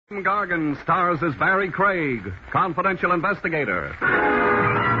Gargan stars as Barrie Craig, confidential investigator.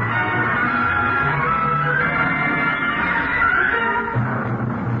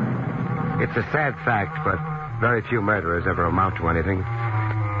 It's a sad fact, but very few murderers ever amount to anything.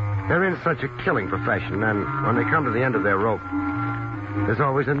 They're in such a killing profession, and when they come to the end of their rope, there's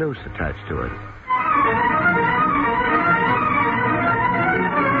always a noose attached to it.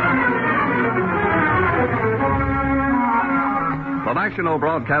 The National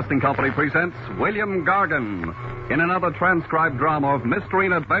Broadcasting Company presents William Gargan in another transcribed drama of mystery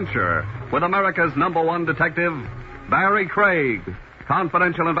and adventure with America's #1 detective, Barrie Craig,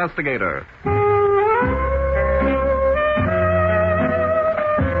 confidential investigator.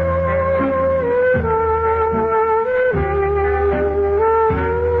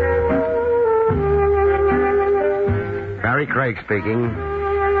 Barrie Craig speaking.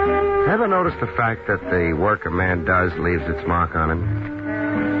 Ever notice the fact that the work a man does leaves its mark on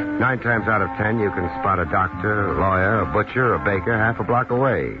him? 9 times out of 10, you can spot a doctor, a lawyer, a butcher, a baker half a block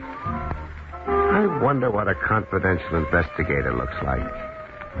away. I wonder what a confidential investigator looks like.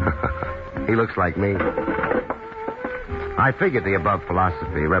 He looks like me. I figured the above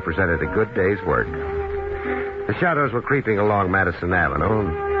philosophy represented a good day's work. The shadows were creeping along Madison Avenue,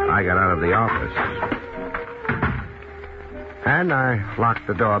 and I got out of the office. And I locked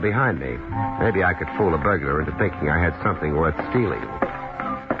the door behind me. Maybe I could fool a burglar into thinking I had something worth stealing.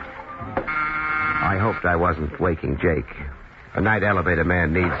 I hoped I wasn't waking Jake. A night elevator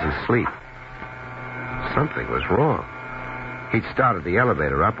man needs his sleep. Something was wrong. He'd started the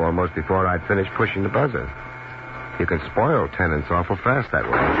elevator up almost before I'd finished pushing the buzzer. You can spoil tenants awful fast that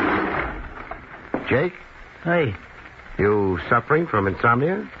way. Jake? Hey. You suffering from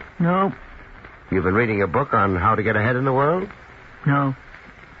insomnia? No. You've been reading a book on how to get ahead in the world? No.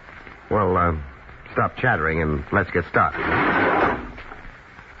 Well, stop chattering and let's get started.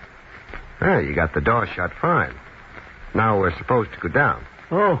 You got the door shut fine. Now we're supposed to go down.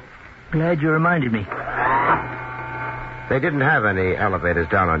 Oh, glad you reminded me. They didn't have any elevators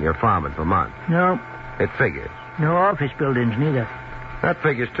down on your farm in Vermont. No. It figures. No office buildings, neither. That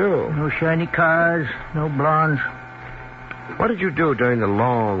figures, too. No shiny cars, no blondes. What did you do during the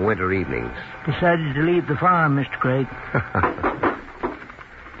long winter evenings? Decided to leave the farm, Mr. Craig.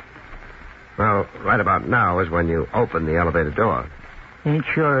 Well, right about now is when you open the elevator door. Ain't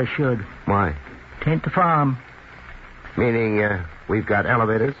sure I should. Why? Tain't the farm. Meaning, we've got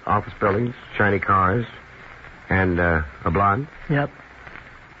elevators, office buildings, shiny cars, and a blonde? Yep.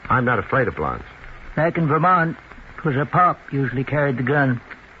 I'm not afraid of blondes. Back in Vermont, 'twas her pop usually carried the gun.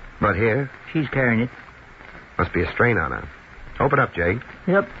 But here? She's carrying it. Must be a strain on her. Open up, Jake.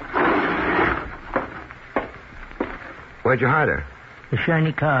 Yep. Where'd you hide her? The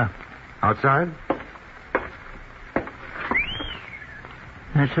shiny car. Outside?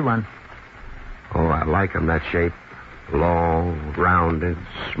 That's the one. Oh, I like 'em that shape. Long, rounded,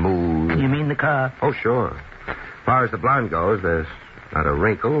 smooth. You mean the car? Oh, sure. As far as the blonde goes, there's not a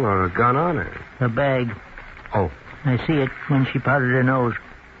wrinkle or a gun on her. A bag. Oh. I see it when she powdered her nose.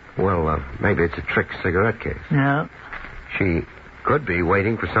 Well, maybe it's a trick cigarette case. No. She could be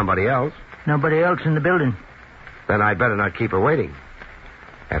waiting for somebody else. Nobody else in the building. Then I'd better not keep her waiting.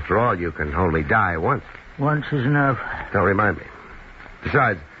 After all, you can only die once. Once is enough. Don't remind me.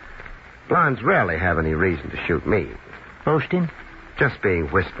 Besides, blondes rarely have any reason to shoot me. Boasting? Just being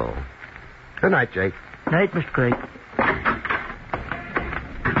wistful. Good night, Jake. Night, Mr. Craig.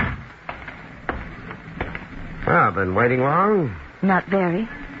 Well, been waiting long? Not very.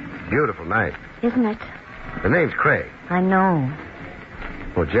 Beautiful night. Isn't it? The name's Craig. I know.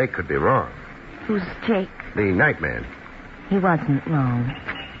 Well, Jake could be wrong. Who's Jake? The night man. He wasn't wrong.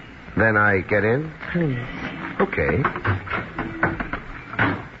 Then I get in? Please. Okay.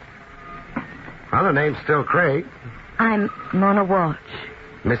 Well, the name's still Craig. I'm Mona Walsh.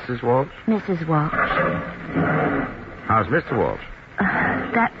 Mrs. Walsh? Mrs. Walsh. How's Mr. Walsh?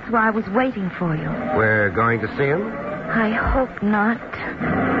 That's why I was waiting for you. We're going to see him? I hope not.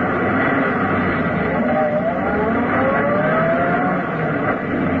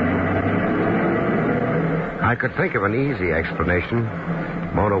 I could think of an easy explanation.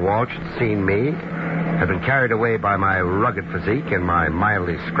 Mona Walsh had seen me, had been carried away by my rugged physique and my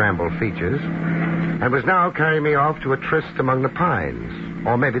mildly scrambled features, and was now carrying me off to a tryst among the pines,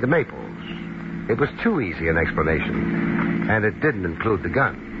 or maybe the maples. It was too easy an explanation, and it didn't include the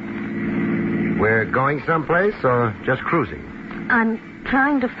gun. We're going someplace or just cruising? I'm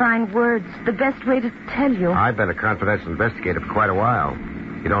trying to find words, the best way to tell you. I've been a confidential investigator for quite a while.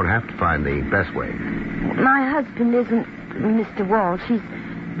 You don't have to find the best way. My husband isn't Mr. Walsh. He's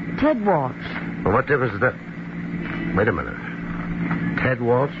Ted Walsh. Well, what difference is that? Wait a minute. Ted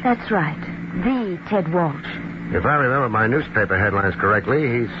Walsh? That's right. The Ted Walsh. If I remember my newspaper headlines correctly,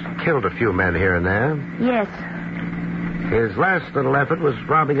 he's killed a few men here and there. Yes. His last little effort was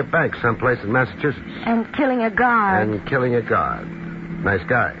robbing a bank someplace in Massachusetts. And killing a guard. Nice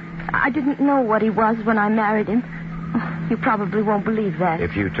guy. I didn't know what he was when I married him. You probably won't believe that.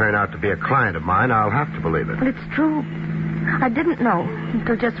 If you turn out to be a client of mine, I'll have to believe it. But it's true. I didn't know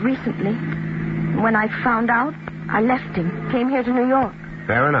until just recently. When I found out, I left him, came here to New York.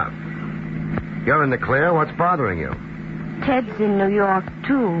 Fair enough. You're in the clear. What's bothering you? Ted's in New York,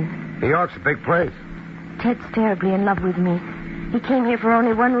 too. New York's a big place. Ted's terribly in love with me. He came here for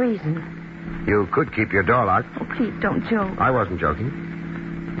only one reason. You could keep your door locked. Oh, please don't joke. I wasn't joking.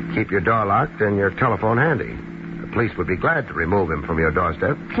 Keep your door locked and your telephone handy. The police would be glad to remove him from your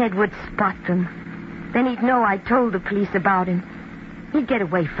doorstep. Ted would spot them. Then he'd know I told the police about him. He'd get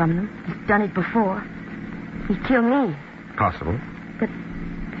away from them. He's done it before. He'd kill me. Possible. But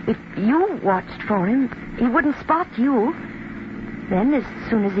if you watched for him, he wouldn't spot you. Then, as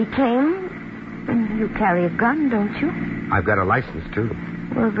soon as he came, you carry a gun, don't you? I've got a license, too.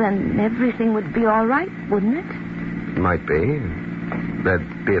 Well, then everything would be all right, wouldn't it? Might be.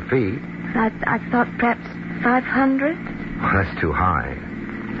 There'd be a fee. I thought perhaps 500. Oh, that's too high.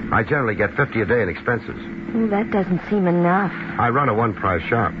 I generally get 50 a day in expenses. Well, that doesn't seem enough. I run a one-price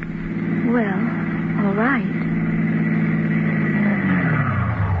shop. Well, all right.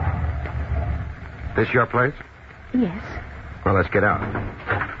 This your place? Yes. Well, let's get out.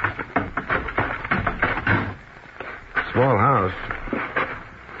 Small house.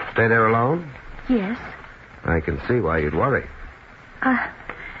 Stay there alone? Yes. I can see why you'd worry.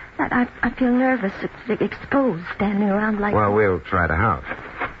 I feel nervous, exposed, standing around like... Well, we'll try the house.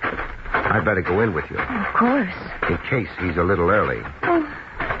 I'd better go in with you. Of course. In case he's a little early. Oh,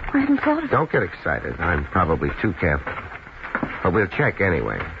 I hadn't thought of it. Don't get excited. I'm probably too careful. But we'll check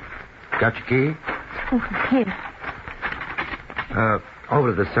anyway. Got your key? Oh, here.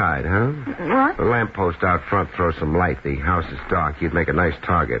 Over to the side, huh? What? The lamppost out front throws some light. The house is dark. You'd make a nice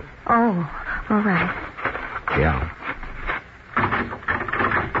target. Oh, all right. Yeah.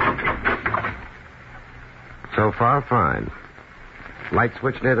 So far, fine. Light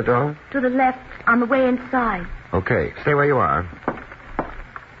switch near the door? To the left, on the way inside. Okay, stay where you are.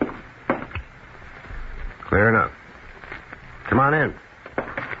 Clear enough. Come on in.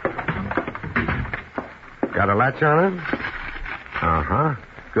 Got a latch on it? Uh-huh.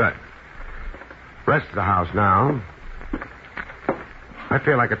 Good. Rest of the house now. I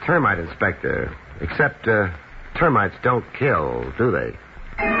feel like a termite inspector. Except, termites don't kill, do they?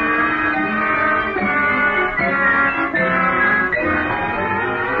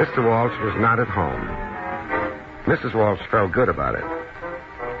 Mr. Walsh was not at home. Mrs. Walsh felt good about it.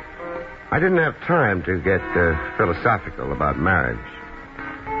 I didn't have time to get philosophical about marriage.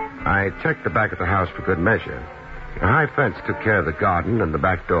 I checked the back of the house for good measure. A high fence took care of the garden and the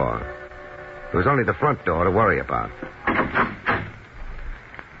back door. It was only the front door to worry about.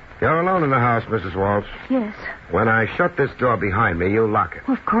 You're alone in the house, Mrs. Walsh. Yes. When I shut this door behind me, you lock it.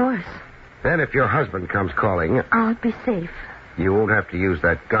 Of course. Then if your husband comes calling... I'll be safe. You won't have to use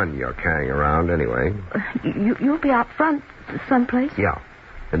that gun you're carrying around anyway. You'll be out front someplace? Yeah.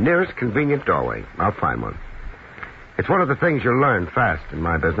 The nearest convenient doorway. I'll find one. It's one of the things you'll learn fast in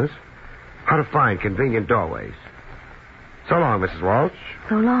my business. How to find convenient doorways. So long, Mrs. Walsh.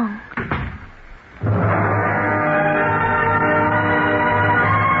 So long.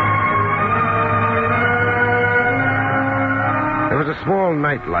 There was a small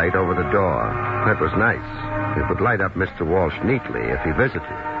night light over the door. That was nice. It would light up Mr. Walsh neatly if he visited.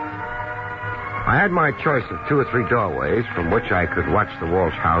 I had my choice of 2 or 3 doorways from which I could watch the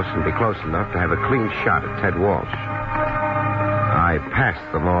Walsh house and be close enough to have a clean shot at Ted Walsh. I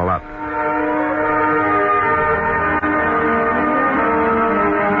passed them all up.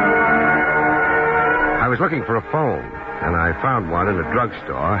 I was looking for a phone, and I found one in a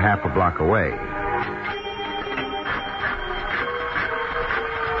drugstore half a block away.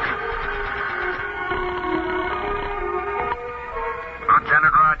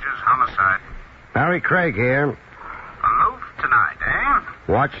 Lieutenant Rogers, homicide. Barrie Craig here. Aloof tonight, eh?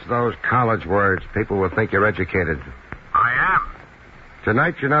 Watch those college words. People will think you're educated. I am.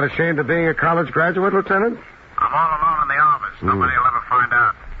 Tonight, you're not ashamed of being a college graduate, Lieutenant? I'm all alone in the office. Nobody will ever find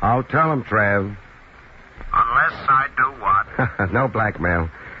out. I'll tell them, Trav. Unless I do what? No blackmail.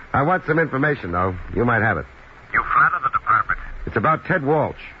 I want some information, though. You might have it. You flatter the department. It's about Ted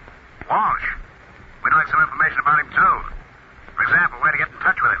Walsh. Walsh. We'd like some information about him, too. For example, where to get in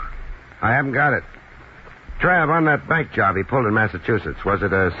touch with him. I haven't got it. Trav, on that bank job he pulled in Massachusetts, was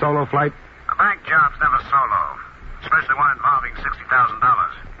it a solo flight? A bank job's never solo. especially one involving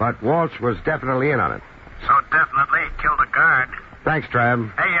 $60,000. But Walsh was definitely in on it. So definitely killed a guard. Thanks,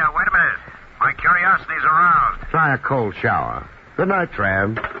 Trav. Hey, wait a minute. My curiosity's aroused. Try a cold shower. Good night,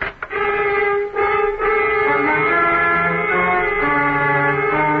 Trav.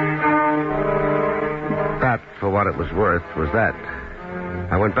 That, for what it was worth, was that.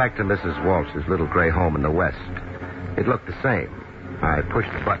 I went back to Mrs. Walsh's little gray home in the West. It looked the same. I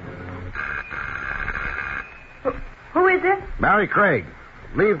pushed the button. Who is it? Barrie Craig.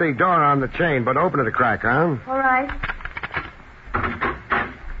 Leave the door on the chain, but open it a crack, huh? All right.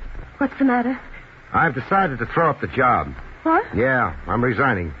 What's the matter? I've decided to throw up the job. What? Yeah, I'm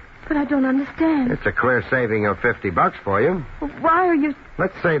resigning. But I don't understand. It's a clear saving of $50 for you. Why are you...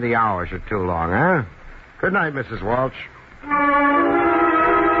 Let's say the hours are too long, huh? Good night, Mrs. Walsh.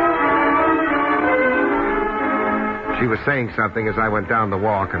 She was saying something as I went down the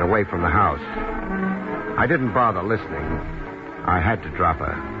walk and away from the house. I didn't bother listening. I had to drop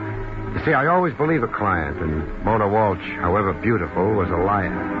her. You see, I always believe a client, and Mona Walsh, however beautiful, was a liar.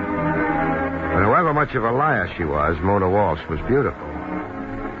 But however much of a liar she was, Mona Walsh was beautiful.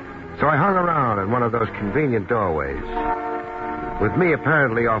 So I hung around in one of those convenient doorways. With me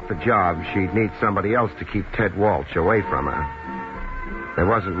apparently off the job, she'd need somebody else to keep Ted Walsh away from her. There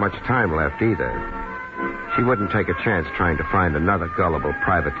wasn't much time left either. She wouldn't take a chance trying to find another gullible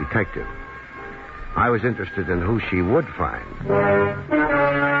private detective. I was interested in who she would find.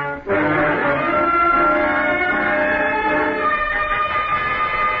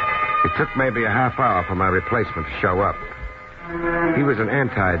 It took maybe a half hour for my replacement to show up. He was an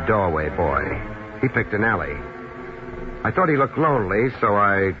anti-doorway boy. He picked an alley. I thought he looked lonely, so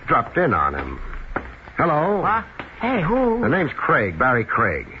I dropped in on him. Hello? What? Hey, who? The name's Craig, Barrie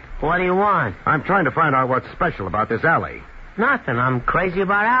Craig. What do you want? I'm trying to find out what's special about this alley. Nothing. I'm crazy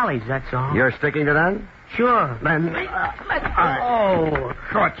about alleys, that's all. You're sticking to that? Sure. Then... Let go. I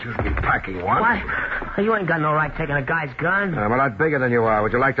thought you'd be packing one. What? You ain't got no right taking a guy's gun. I'm a lot bigger than you are.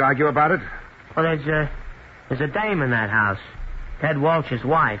 Would you like to argue about it? Well, there's a dame in that house. Ted Walsh's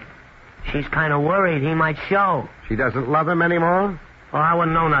wife. She's kind of worried he might show. She doesn't love him anymore? Well, I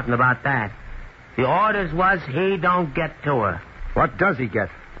wouldn't know nothing about that. The orders was he don't get to her. What does he get?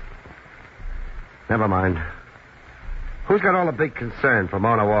 Never mind. Who's got all the big concern for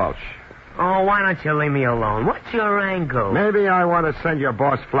Mona Walsh? Oh, why don't you leave me alone? What's your angle? Maybe I want to send your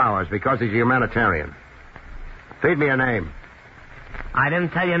boss flowers because he's a humanitarian. Feed me a name. I didn't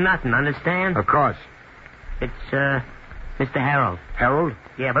tell you nothing, understand? Of course. It's, Mr. Harold. Harold?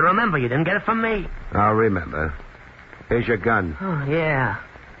 Yeah, but remember, you didn't get it from me. I'll remember. Here's your gun. Oh, yeah.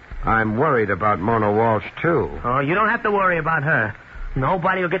 I'm worried about Mona Walsh, too. Oh, you don't have to worry about her.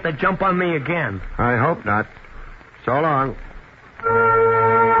 Nobody will get the jump on me again. I hope not. So long.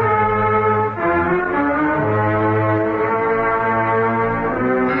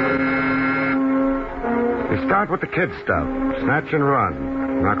 You start with the kid stuff. Snatch and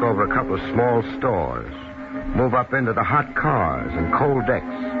run. Knock over a couple of small stores. Move up into the hot cars and cold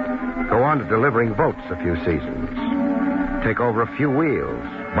decks. Go on to delivering boats a few seasons. Take over a few wheels.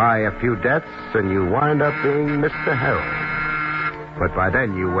 Buy a few debts, and you wind up being Mr. Harold. But by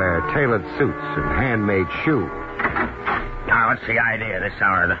then you wear tailored suits and handmade shoes. Now, what's the idea this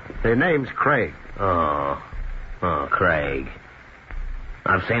hour? Their name's Craig. Oh, Craig.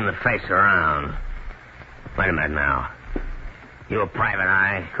 I've seen the face around. Wait a minute now. You a private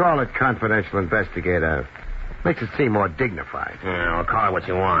eye? Call it confidential investigator. Makes it seem more dignified. Yeah, well, call it what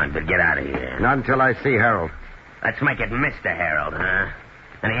you want, but get out of here. Not until I see Harold. Let's make it Mr. Harold, huh?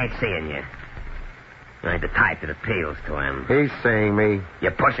 And he ain't seeing you. You ain't the type that appeals to him. He's seeing me.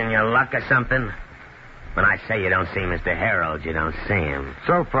 You pushing your luck or something? When I say you don't see Mr. Harold, you don't see him.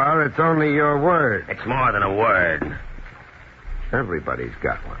 So far, it's only your word. It's more than a word. Everybody's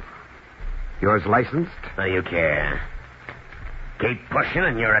got one. Yours licensed? What do you care? Keep pushing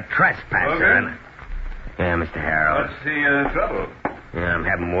and you're a trespasser. Logan? Yeah, Mr. Harold. What's the trouble? Yeah, I'm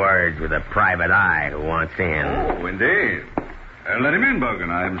having words with a private eye who wants in. Oh, indeed. Let him in, Bogan.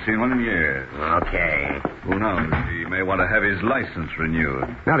 I haven't seen one in years. Okay. Who knows? He may want to have his license renewed.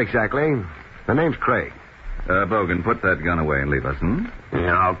 Not exactly. The name's Craig. Bogan, put that gun away and leave us, Okay,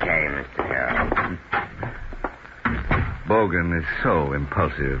 Mr. Harold. Bogan is so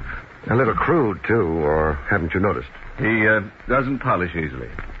impulsive. A little crude, too, or haven't you noticed? He doesn't polish easily.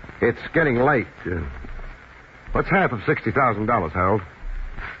 It's getting late. What's half of $60,000, Harold?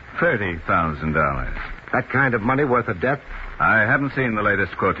 $30,000. That kind of money worth a death? I haven't seen the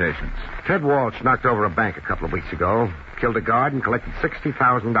latest quotations. Ted Walsh knocked over a bank a couple of weeks ago, killed a guard, and collected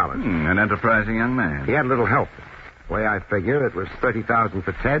 $60,000. An enterprising young man. He had a little help. The way I figure, it was $30,000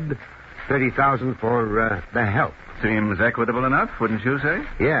 for Ted, $30,000 for the help. Seems equitable enough, wouldn't you say?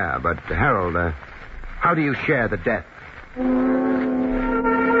 Yeah, but Harold, how do you share the debt?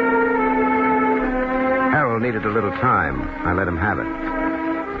 Harold needed a little time. I let him have it.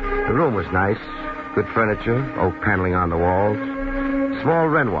 The room was nice. Good furniture, oak paneling on the walls. Small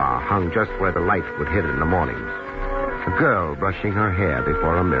Renoir hung just where the light would hit it in the mornings. A girl brushing her hair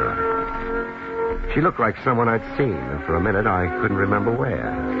before a mirror. She looked like someone I'd seen, and for a minute I couldn't remember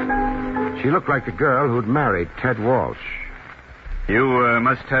where. She looked like the girl who'd married Ted Walsh. You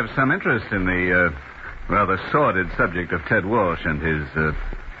must have some interest in the rather sordid subject of Ted Walsh and his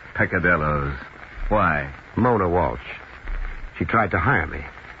peccadillos. Why? Mona Walsh. She tried to hire me.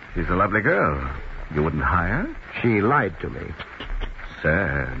 She's a lovely girl. You wouldn't hire? She lied to me.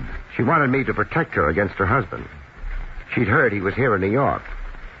 Sad. She wanted me to protect her against her husband. She'd heard he was here in New York.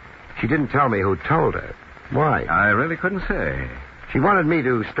 She didn't tell me who told her. Why? I really couldn't say. She wanted me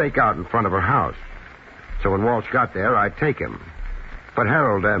to stake out in front of her house. So when Walsh got there, I'd take him. But,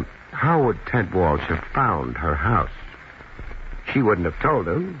 Harold, how would Ted Walsh have found her house? She wouldn't have told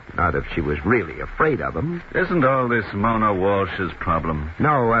him, not if she was really afraid of him. Isn't all this Mona Walsh's problem?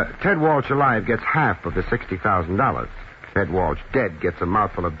 No, Ted Walsh alive gets half of the $60,000. Ted Walsh dead gets a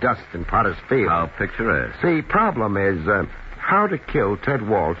mouthful of dust in Potter's Field. How picturesque. The problem is how to kill Ted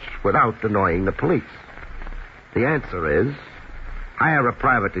Walsh without annoying the police. The answer is hire a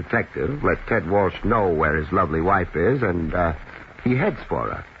private detective, let Ted Walsh know where his lovely wife is, and he heads for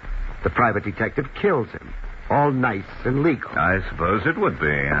her. The private detective kills him. All nice and legal. I suppose it would be.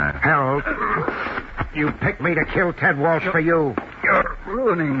 Harold, you picked me to kill Ted Walsh for you. You're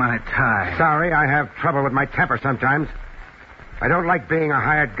ruining my tie. Sorry, I have trouble with my temper sometimes. I don't like being a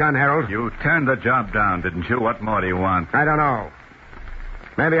hired gun, Harold. You turned the job down, didn't you? What more do you want? I don't know.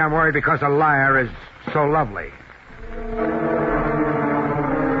 Maybe I'm worried because a liar is so lovely.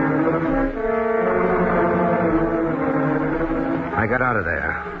 I got out of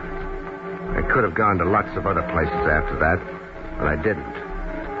there. I could have gone to lots of other places after that, but I didn't.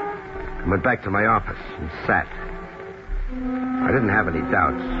 I went back to my office and sat. I didn't have any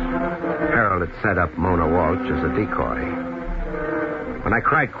doubts. Harold had set up Mona Walsh as a decoy. When I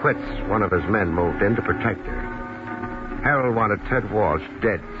cried quits, one of his men moved in to protect her. Harold wanted Ted Walsh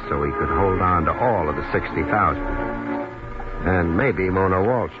dead so he could hold on to all of the $60,000. And maybe Mona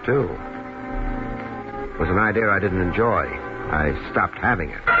Walsh, too. It was an idea I didn't enjoy. I stopped having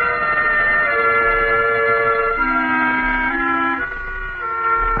it.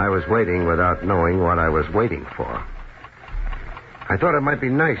 I was waiting without knowing what I was waiting for. I thought it might be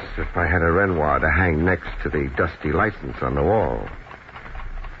nice if I had a Renoir to hang next to the dusty license on the wall.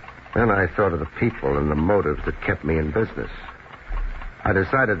 Then I thought of the people and the motives that kept me in business. I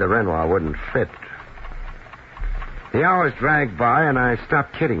decided the Renoir wouldn't fit. The hours dragged by, and I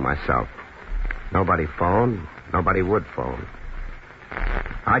stopped kidding myself. Nobody phoned. Nobody would phone.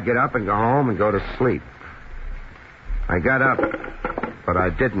 I'd get up and go home and go to sleep. I got up, but I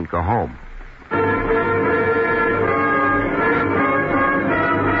didn't go home.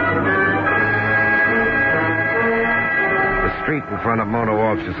 The street in front of Mona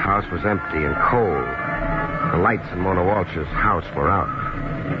Walsh's house was empty and cold. The lights in Mona Walsh's house were out.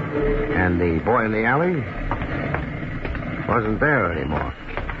 And the boy in the alley wasn't there anymore.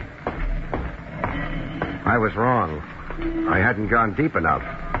 I was wrong. I hadn't gone deep enough.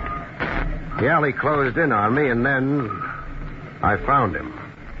 The alley closed in on me, and then I found him.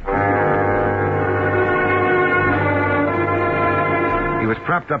 He was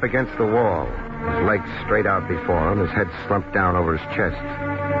propped up against the wall, his legs straight out before him, his head slumped down over his chest.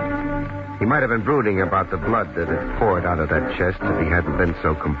 He might have been brooding about the blood that had poured out of that chest if he hadn't been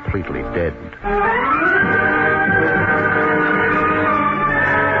so completely dead.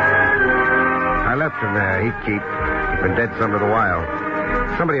 I left him there. He'd keep. He'd been dead some little while.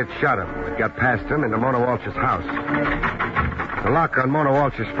 Somebody had shot him. It got past him into Mona Walsh's house. The lock on Mona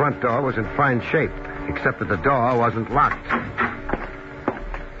Walsh's front door was in fine shape, except that the door wasn't locked.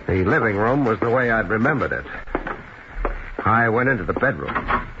 The living room was the way I'd remembered it. I went into the bedroom.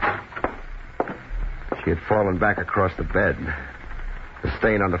 She had fallen back across the bed. The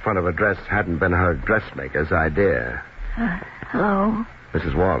stain on the front of her dress hadn't been her dressmaker's idea. Hello?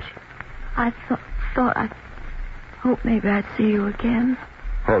 Mrs. Walsh. I thought I hoped maybe I'd see you again.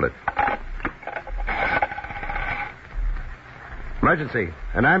 Hold it. Emergency.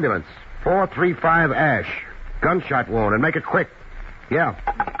 An ambulance. 435 Ash. Gunshot wound, and make it quick. Yeah.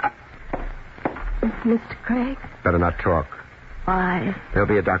 Mr. Craig? Better not talk. Why? There'll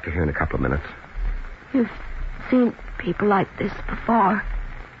be a doctor here in a couple of minutes. You've seen people like this before.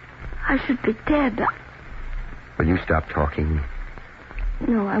 I should be dead. Will you stop talking?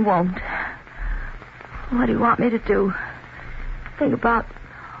 No, I won't. What do you want me to do? Think about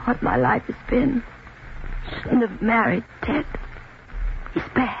what my life has been. Shouldn't have married Ted. He's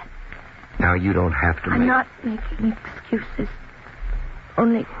bad. Now, you don't have to I'm not making excuses.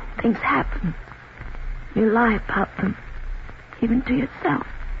 Only things happen. You lie about them, even to yourself.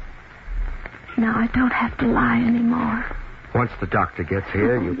 Now I don't have to lie anymore. Once the doctor gets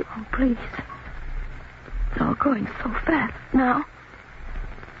here, you... Oh, please. It's all going so fast now.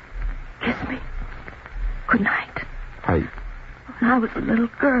 Kiss me. Good night. When I was a little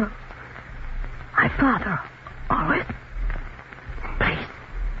girl, my father always... Please.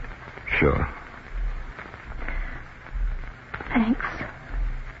 Sure. Thanks.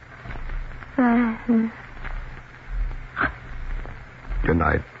 Good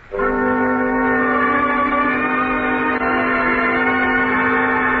night.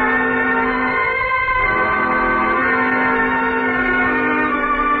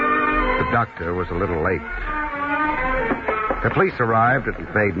 The doctor was a little late. The police arrived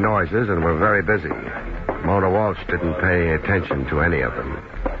and made noises and were very busy. Mona Walsh didn't pay attention to any of them.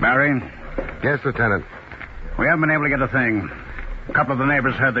 Barrie? Yes, Lieutenant. We haven't been able to get a thing. A couple of the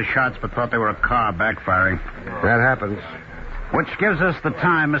neighbors heard the shots but thought they were a car backfiring. That happens. Which gives us the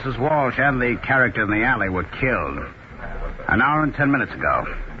time Mrs. Walsh and the character in the alley were killed. An hour and 10 minutes ago.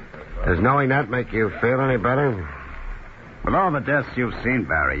 Does knowing that make you feel any better? With all the deaths you've seen,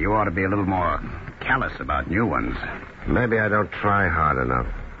 Barrie, you ought to be a little more callous about new ones. Maybe I don't try hard enough.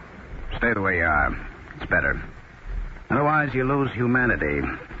 Stay the way you are. It's better. Otherwise, you lose humanity.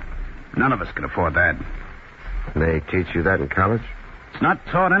 None of us can afford that. They teach you that in college? It's not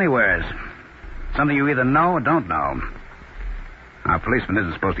taught anywheres. Something you either know or don't know. Our policeman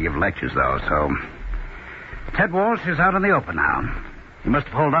isn't supposed to give lectures, though, so... Ted Walsh is out in the open now. He must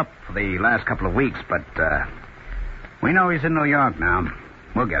have holed up for the last couple of weeks, but, we know he's in New York now.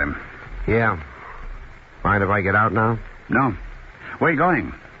 We'll get him. Yeah. Mind if I get out now? No. Where are you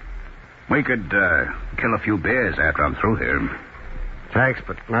going? We could, kill a few bears after I'm through here. Thanks,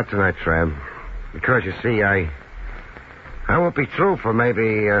 but not tonight, Trav. Because, you see, I won't be through for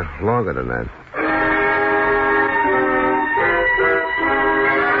maybe longer than that.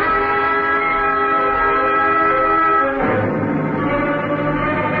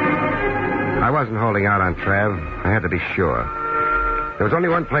 I wasn't holding out on Trav. I had to be sure. There was only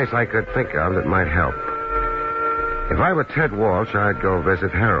one place I could think of that might help. If I were Ted Walsh, I'd go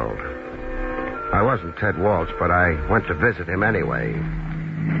visit Harold. I wasn't Ted Walsh, but I went to visit him anyway.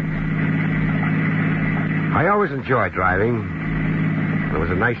 I always enjoyed driving. It was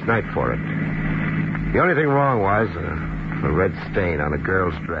a nice night for it. The only thing wrong was a red stain on a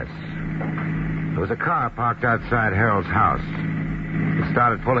girl's dress. There was a car parked outside Harold's house. It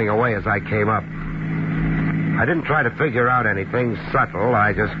started pulling away as I came up. I didn't try to figure out anything subtle.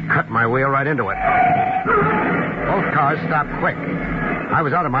 I just cut my wheel right into it. Both cars stopped quick. I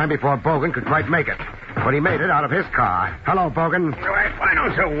was out of mine before Bogan could quite make it. But he made it out of his car. Hello, Bogan. I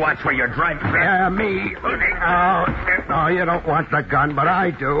don't know what's where you're driving. Yeah, me. Oh, you don't want the gun, but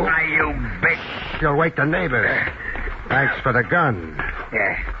I do. Why, you bitch. You'll wake the neighbors. Thanks for the gun.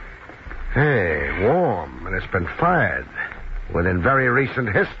 Yeah. Hey, warm, and it's been fired. Within very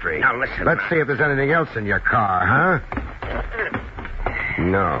recent history. Now, listen. Let's see if there's anything else in your car, huh?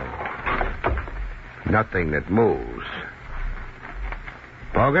 No. Nothing that moves.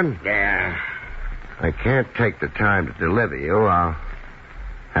 Bogan? Yeah. I can't take the time to deliver you. I'll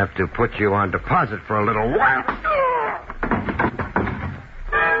have to put you on deposit for a little while.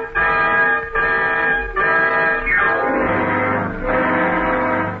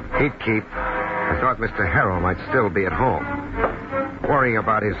 He'd keep. I thought Mr. Harrell might still be at home. Worrying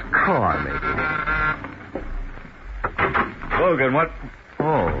about his car, maybe. Bogan, what?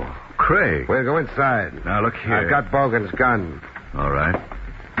 Oh, Craig. We'll go inside. Now, look here. I've got Bogan's gun. All right.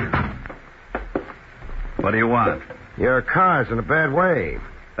 What do you want? Your car's in a bad way.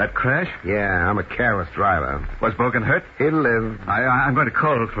 That crash? Yeah, I'm a careless driver. Was Bogan hurt? He'll live. I'm going to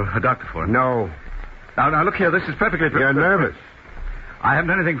call for a doctor for him. No. Now, look here. This is perfectly... You're nervous. I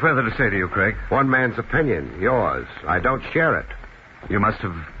haven't anything further to say to you, Craig. One man's opinion. Yours. I don't share it. You must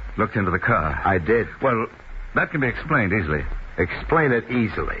have looked into the car. I did. Well, that can be explained easily. Explain it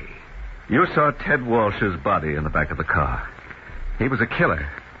easily. You saw Ted Walsh's body in the back of the car. He was a killer.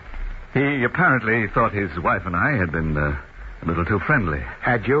 He apparently thought his wife and I had been a little too friendly.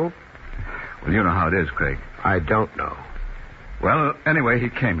 Had you? Well, you know how it is, Craig. I don't know. Well, anyway, he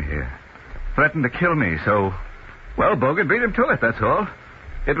came here. Threatened to kill me, so... Well, Bogan beat him to it, that's all.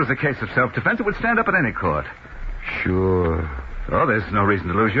 It was a case of self-defense. It would stand up at any court. Sure. Oh, there's no reason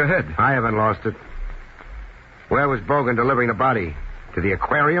to lose your head. I haven't lost it. Where was Bogan delivering the body? To the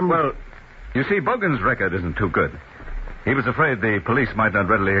aquarium? Well, You see, Bogan's record isn't too good. He was afraid the police might not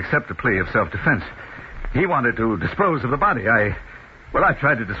readily accept a plea of self-defense. He wanted to dispose of the body. I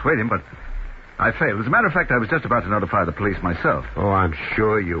tried to dissuade him, but I failed. As a matter of fact, I was just about to notify the police myself. Oh, I'm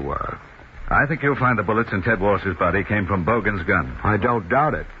sure you were. I think you'll find the bullets in Ted Walsh's body came from Bogan's gun. I don't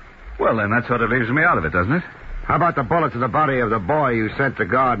doubt it. Well, then that sort of leaves me out of it, doesn't it? How about the bullets in the body of the boy you sent to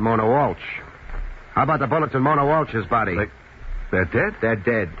guard Mona Walsh? How about the bullets in Mona Walsh's body? They're dead? They're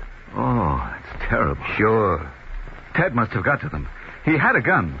dead. Oh, that's terrible. Sure. Ted must have got to them. He had a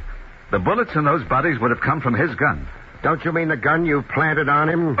gun. The bullets in those bodies would have come from his gun. Don't you mean the gun you planted on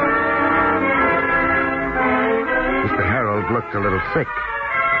him? Mr. Harold looked a little sick.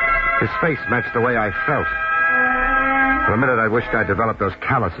 His face matched the way I felt. For a minute, I wished I'd developed those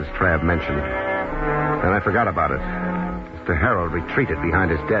calluses Trav mentioned. Then I forgot about it. Mr. Harold retreated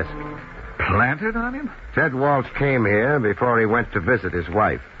behind his desk. Planted on him? Ted Walsh came here before he went to visit his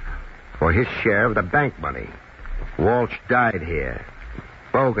wife for his share of the bank money. Walsh died here.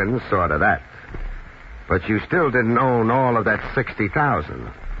 Bogan saw to that. But you still didn't own all of that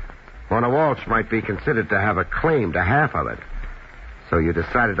 $60,000. Mona Walsh might be considered to have a claim to half of it. So you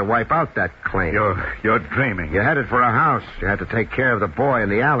decided to wipe out that claim. You're dreaming. You headed for a house. You had to take care of the boy in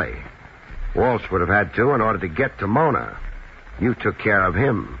the alley. Walsh would have had to in order to get to Mona. You took care of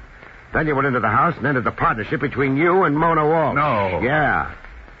him. Then you went into the house and ended the partnership between you and Mona Walsh. No. Yeah.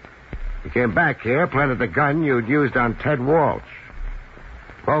 You came back here, planted the gun you'd used on Ted Walsh.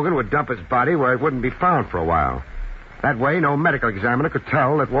 Bogan would dump his body where it wouldn't be found for a while. That way, no medical examiner could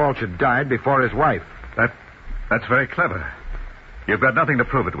tell that Walsh had died before his wife. That's very clever. You've got nothing to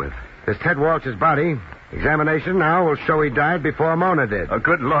prove it with. There's Ted Walsh's body. Examination now will show he died before Mona did. A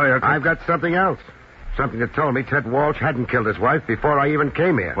good lawyer could... I've got something else. Something that told me Ted Walsh hadn't killed his wife before I even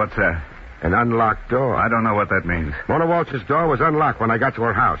came here. What's that? An unlocked door. I don't know what that means. Mona Walsh's door was unlocked when I got to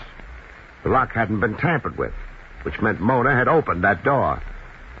her house. The lock hadn't been tampered with, which meant Mona had opened that door.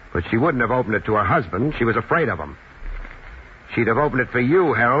 But she wouldn't have opened it to her husband. She was afraid of him. She'd have opened it for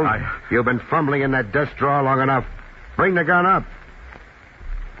you, Harold. You've been fumbling in that desk drawer long enough. Bring the gun up.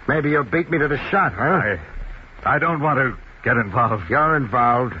 Maybe you'll beat me to the shot, huh? I don't want to get involved. You're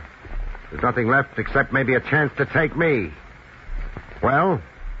involved. There's nothing left except maybe a chance to take me. Well?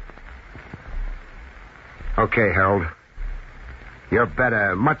 Okay, Harold. You're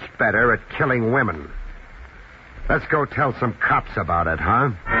better, much better at killing women. Let's go tell some cops about it, huh?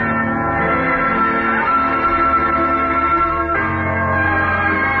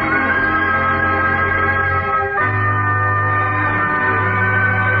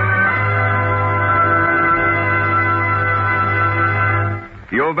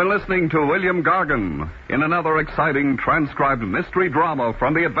 You've been listening to William Gargan in another exciting transcribed mystery drama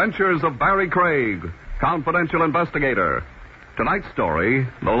from the adventures of Barrie Craig, confidential investigator. Tonight's story,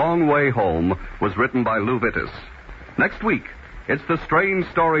 The Long Way Home, was written by Lou Vittis. Next week, it's the strange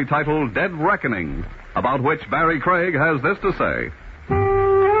story titled Dead Reckoning, about which Barrie Craig has this to say.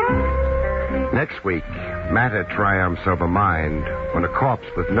 Next week, matter triumphs over mind when a corpse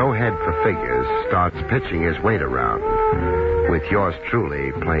with no head for figures starts pitching his weight around, with yours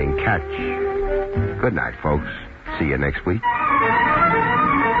truly playing catch. Good night, folks. See you next week.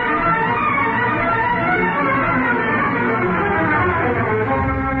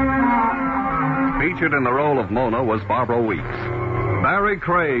 Featured in the role of Mona was Barbara Weeks. Barrie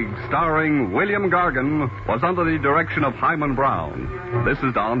Craig, starring William Gargan, was under the direction of Hyman Brown. This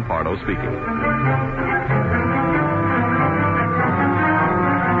is Don Pardo speaking.